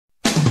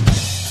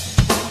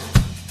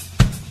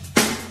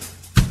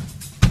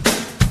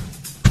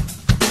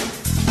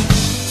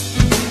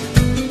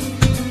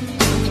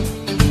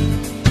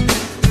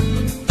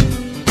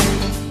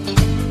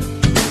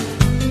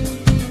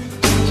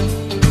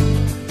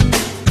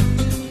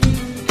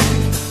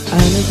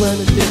I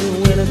wanna do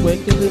when I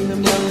wake up in the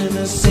morning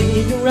and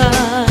say you're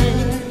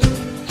right.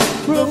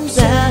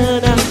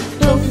 Rosanna,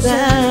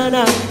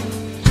 Rosanna,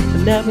 I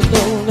never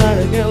thought that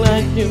a girl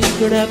like you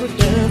could ever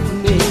care for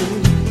me.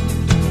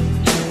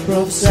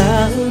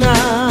 Rosanna,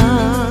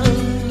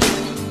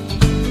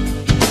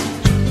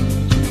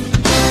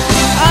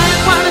 I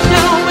wanna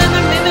go in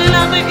the middle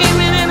of the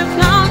evening and it's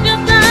all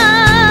your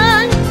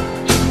time.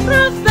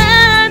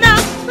 Rosanna,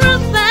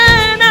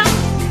 Rosanna,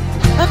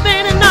 I've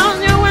been and known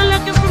you were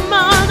looking for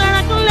more than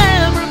I could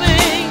ever be.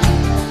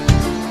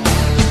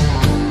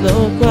 No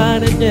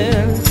quite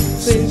again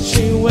since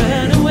she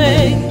went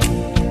away.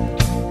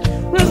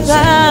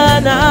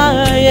 Rosanna,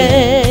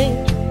 yeah.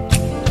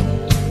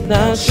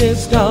 Now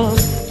she's gone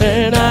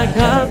and I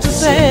got to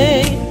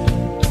say,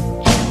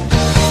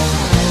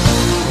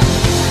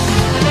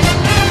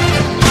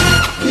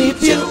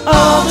 keep you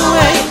all the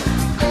way,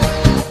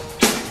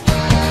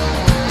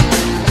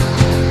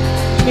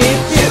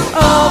 keep you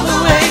all the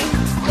way.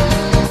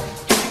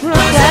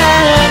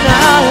 Rosanna,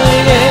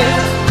 yeah.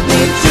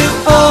 Keep you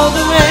all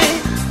the way,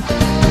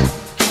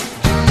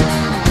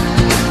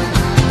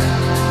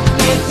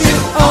 keep you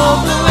all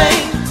the way.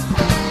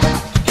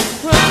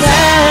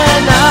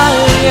 Rosanna,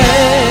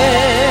 yeah.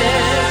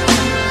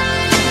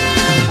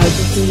 I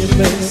can see your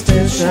face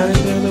still shining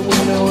through the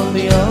window on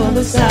the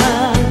other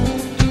side.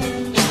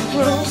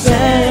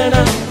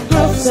 Rosanna,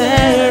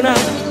 Rosanna,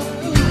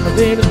 I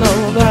didn't know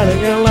that a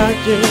girl like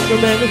you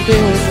could make me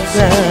feel so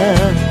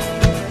sad.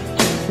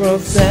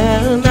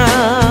 Rosanna,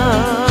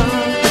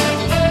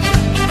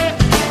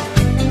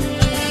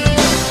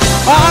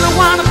 I don't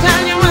wanna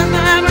tell you when I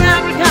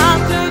ever got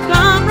to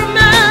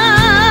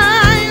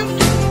compromise.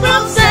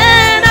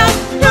 Rosanna,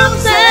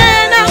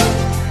 Rosanna,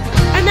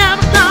 I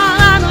never thought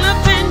I'd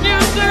nothing you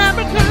could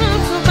ever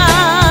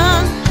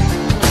crucify.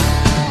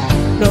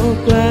 No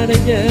quite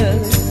again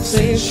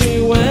since she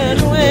went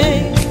away.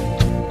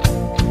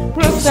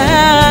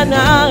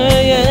 Rosanna,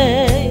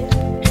 yeah.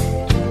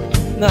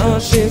 Now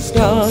she's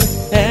gone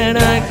and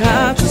I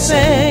got to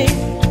say,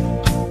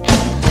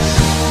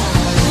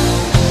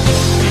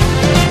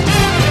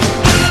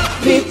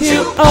 keep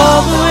you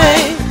all the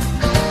way,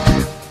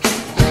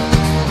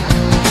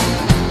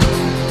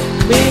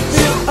 keep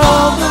you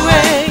all the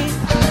way.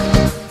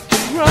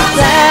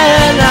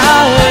 Rosanna,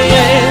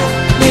 yeah.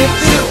 Keep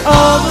you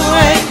all the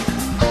way,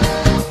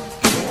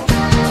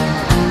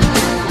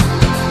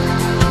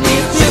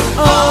 keep you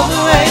all the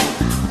way.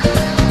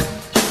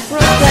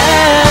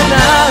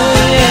 Rosanna,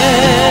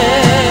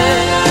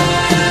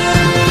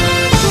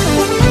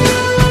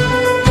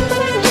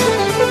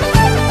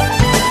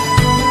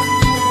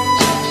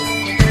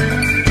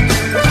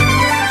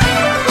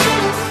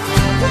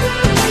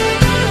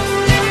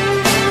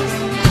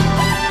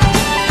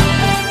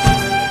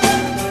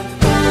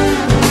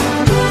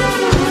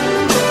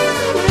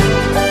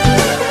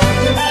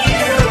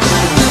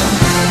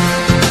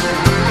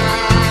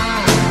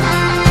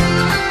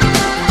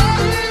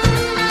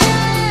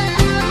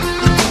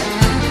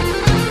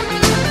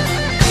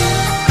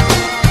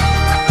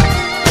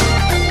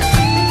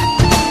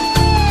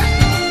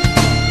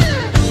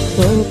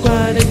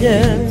 quite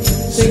again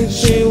since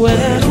she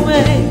went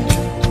away.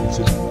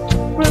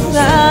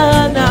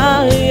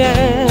 Rosanna,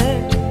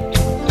 yeah.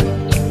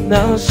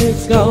 Now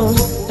she's gone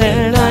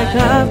and I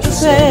have to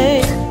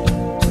say,